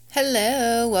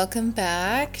Hello, welcome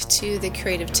back to the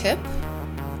creative tip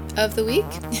of the week.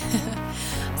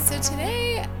 So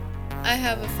today I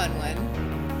have a fun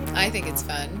one. I think it's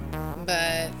fun,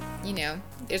 but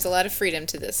there's a lot of freedom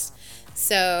to this.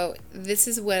 So this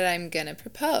is what I'm going to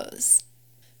propose.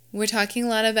 We're talking a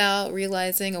lot about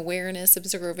realizing, awareness,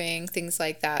 observing, things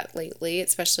like that lately,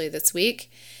 especially this week.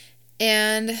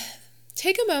 And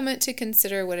take a moment to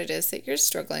consider what it is that you're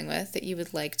struggling with, that you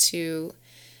would like to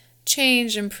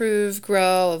change, improve,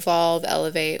 grow, evolve,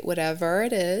 elevate, whatever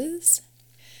it is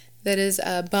that is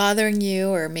bothering you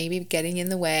or maybe getting in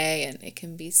the way. And it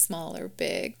can be small or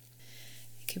big.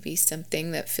 It could be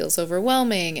something that feels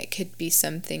overwhelming. It could be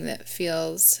something that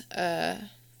feels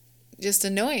just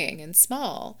annoying and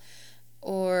small,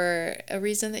 or a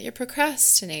reason that you're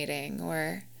procrastinating,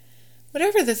 or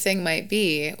whatever the thing might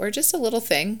be, or just a little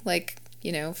thing like,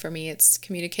 for me, it's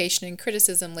communication and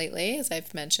criticism lately, as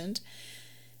I've mentioned.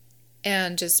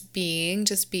 And just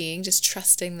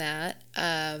trusting that,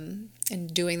 and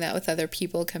doing that with other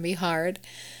people can be hard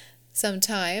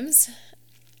sometimes.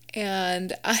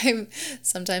 And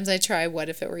sometimes I try what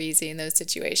if it were easy in those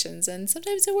situations, and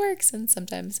sometimes it works and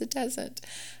sometimes it doesn't.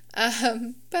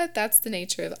 But that's the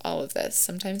nature of all of this.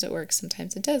 Sometimes it works,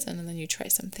 sometimes it doesn't, and then you try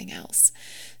something else.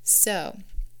 So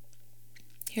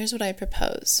here's what I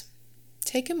propose.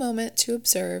 Take a moment to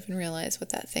observe and realize what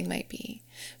that thing might be.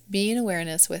 Be in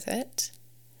awareness with it.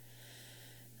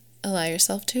 Allow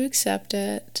yourself to accept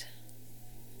it.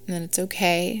 And then it's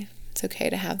okay. It's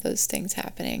okay to have those things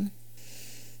happening.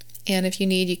 And if you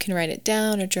need, you can write it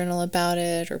down or journal about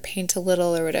it or paint a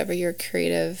little, or whatever your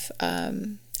creative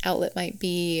outlet might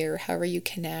be, or however you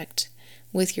connect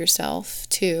with yourself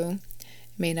too.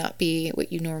 May not be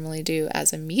what you normally do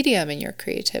as a medium in your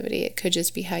creativity. It could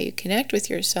just be how you connect with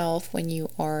yourself when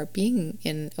you are being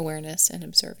in awareness and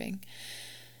observing.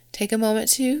 Take a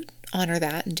moment to honor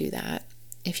that and do that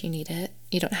if you need it.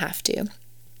 You don't have to.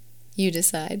 You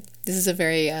decide. This is a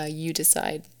very you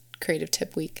decide creative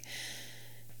tip week.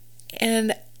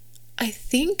 And I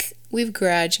think we've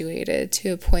graduated to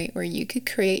a point where you could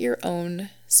create your own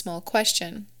small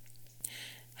question.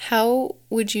 How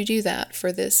would you do that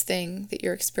for this thing that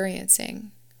you're experiencing?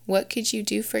 What could you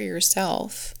do for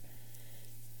yourself?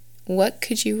 What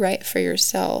could you write for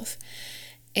yourself?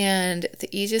 And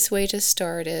the easiest way to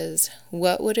start is,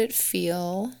 what would it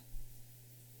feel?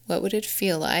 What would it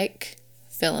feel like?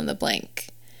 Fill in the blank.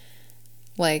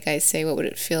 Like I say, what would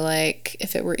it feel like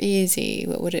if it were easy?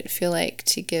 What would it feel like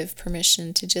to give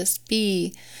permission to just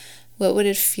be? What would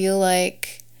it feel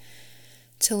like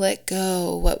to let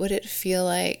go? What would it feel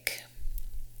like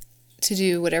to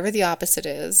do whatever the opposite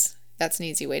is? That's an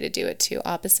easy way to do it too.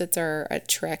 Opposites are a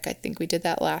trick. I think we did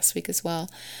that last week as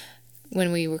well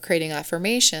when we were creating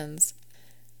affirmations.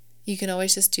 You can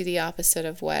always just do the opposite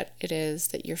of what it is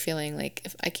that you're feeling. Like,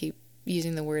 if I keep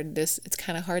using the word this, it's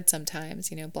kind of hard sometimes,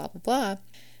 blah, blah, blah.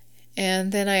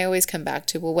 And then I always come back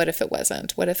to, well, what if it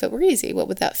wasn't? What if it were easy? What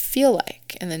would that feel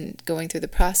like? And then going through the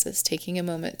process, taking a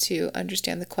moment to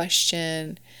understand the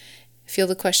question, feel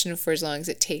the question for as long as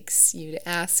it takes you to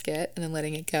ask it, and then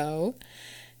letting it go.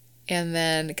 And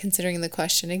then considering the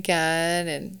question again,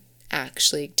 and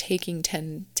actually taking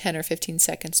 10 or 15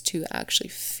 seconds to actually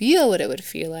feel what it would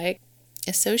feel like.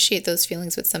 Associate those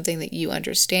feelings with something that you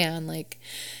understand. Like,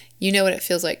 what it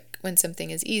feels like when something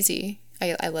is easy.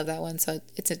 I love that one. So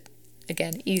it's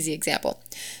again, easy example.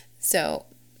 So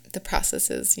the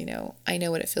process is, I know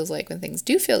what it feels like when things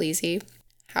do feel easy.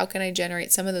 How can I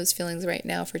generate some of those feelings right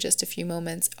now for just a few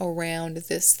moments around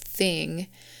this thing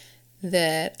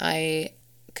that I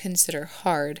consider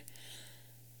hard?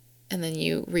 And then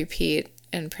you repeat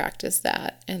and practice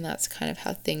that. And that's kind of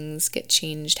how things get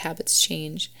changed, habits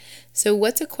change. So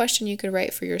what's a question you could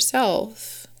write for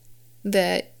yourself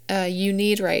that you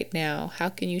need right now? How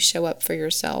can you show up for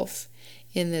yourself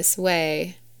in this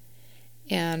way?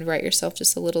 And write yourself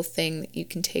just a little thing that you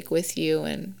can take with you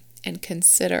and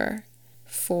consider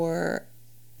for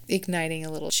igniting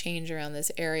a little change around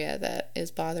this area that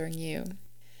is bothering you.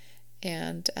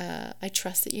 And I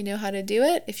trust that you know how to do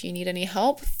it. If you need any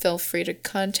help, feel free to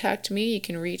contact me. You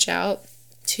can reach out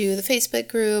to the Facebook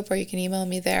group, or you can email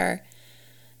me there,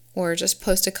 or just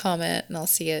post a comment and I'll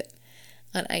see it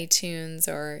on iTunes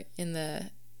or in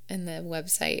the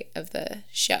website of the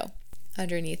show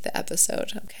underneath the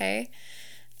episode, okay?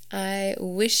 I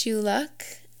wish you luck.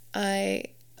 I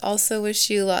also wish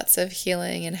you lots of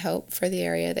healing and hope for the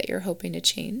area that you're hoping to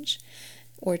change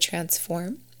or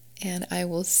transform. And I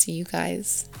will see you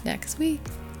guys next week.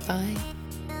 Bye.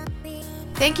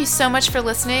 Thank you so much for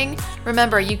listening.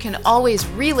 Remember, you can always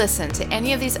re-listen to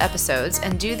any of these episodes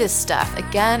and do this stuff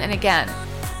again and again.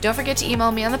 Don't forget to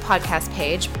email me on the podcast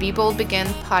page,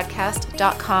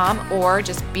 beboldbeginpodcast.com or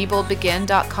just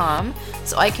beboldbegin.com,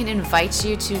 so I can invite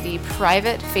you to the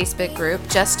private Facebook group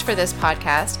just for this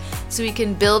podcast, so we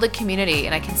can build a community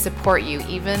and I can support you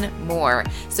even more,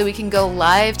 so we can go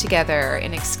live together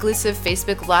in exclusive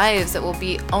Facebook Lives that will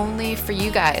be only for you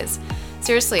guys.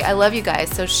 Seriously, I love you guys,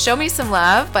 so show me some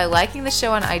love by liking the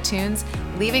show on iTunes,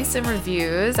 leaving some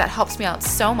reviews. That helps me out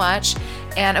so much.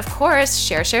 And of course,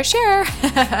 share.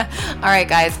 All right,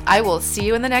 guys, I will see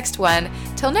you in the next one.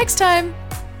 Till next time,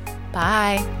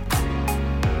 bye.